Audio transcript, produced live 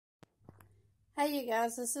Hey you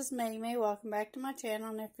guys, this is Mimi. Welcome back to my channel,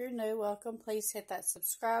 and if you're new, welcome. Please hit that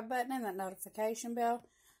subscribe button and that notification bell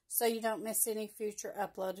so you don't miss any future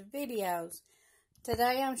uploaded videos.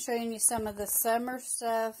 Today I'm showing you some of the summer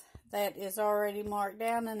stuff that is already marked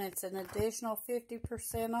down, and it's an additional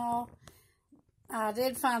 50% off. I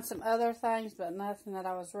did find some other things, but nothing that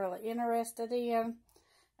I was really interested in.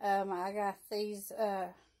 I got these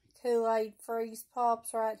Kool-Aid Freeze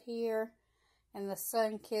Pops right here, and the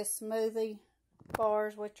Sunkist Smoothie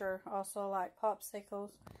bars, which are also like popsicles,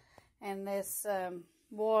 and this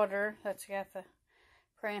water that's got the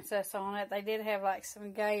princess on it. They did have like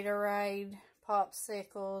some Gatorade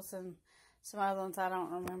popsicles and some other ones. I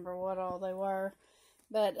don't remember what all they were,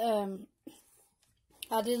 but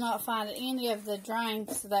I did not find any of the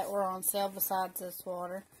drinks that were on sale besides this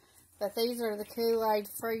water. But these are the Kool-Aid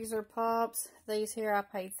Freezer Pops. These here I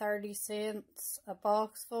paid 30 cents a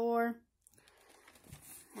box for.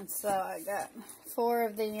 And so I got 4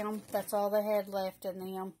 of them. That's all they had left in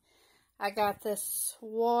them. I got this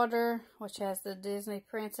water, which has the Disney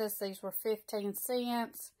Princess. These were 15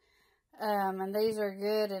 cents. And these are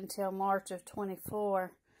good until March of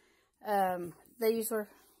 24. These were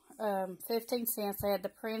 15 cents. They had the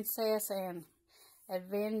Princess and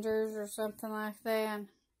Avengers or something like that.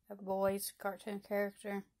 A boy's cartoon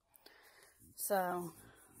character. So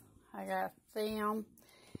I got them.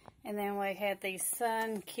 And then we had these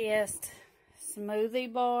Sunkist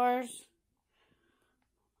smoothie bars.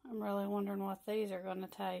 I'm really wondering what these are going to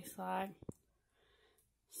taste like.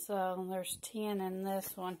 So there's 10 in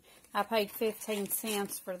this one. I paid 15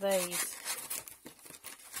 cents for these.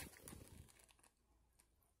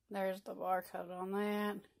 There's the barcode on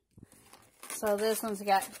that. So this one's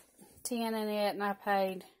got 10 in it, and I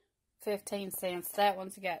paid 15 cents. That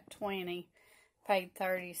one's got 20. Paid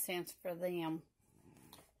 30 cents for them.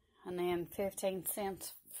 And then 15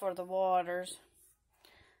 cents for the waters.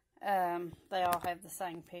 They all have the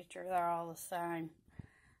same picture. They're all the same.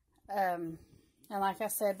 And like I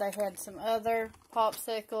said, they had some other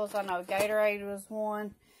popsicles. I know Gatorade was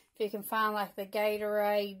one. If you can find like the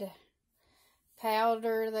Gatorade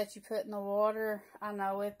powder that you put in the water, I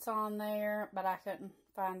know it's on there, but I couldn't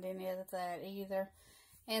find any of that either.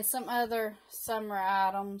 And some other summer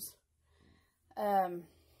items.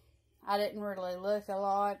 I didn't really look a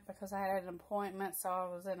lot because I had an appointment, so I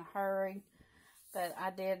was in a hurry. But I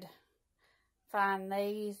did find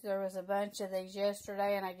these. There was a bunch of these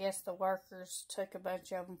yesterday, and I guess the workers took a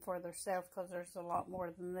bunch of them for themselves because there's a lot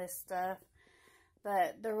more than this stuff.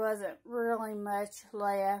 But there wasn't really much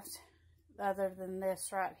left other than this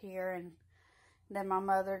right here. And then my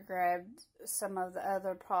mother grabbed some of the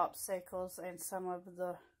other popsicles and some of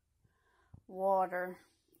the water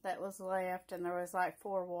that was left, and there was like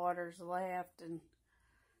 4 waters left, and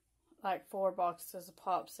like 4 boxes of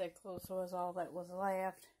popsicles was all that was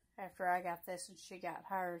left after I got this and she got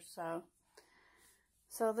hers.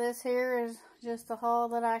 So this here is just the haul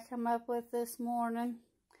that I come up with this morning.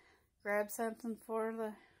 Grab something for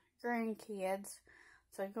the grandkids.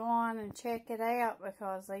 So go on and check it out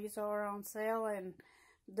because these are on sale, and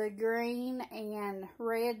the green and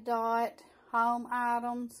red dot home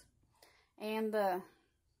items, and the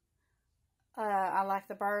I like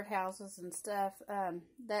the birdhouses and stuff.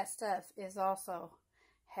 That stuff is also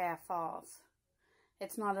half off.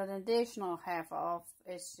 It's not an additional half off.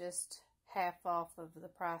 It's just half off of the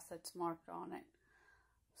price that's marked on it.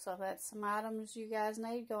 So that's some items you guys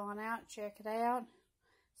need. Go on out, check it out.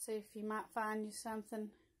 See if you might find you something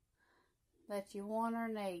that you want or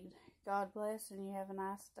need. God bless, and you have a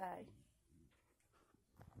nice day.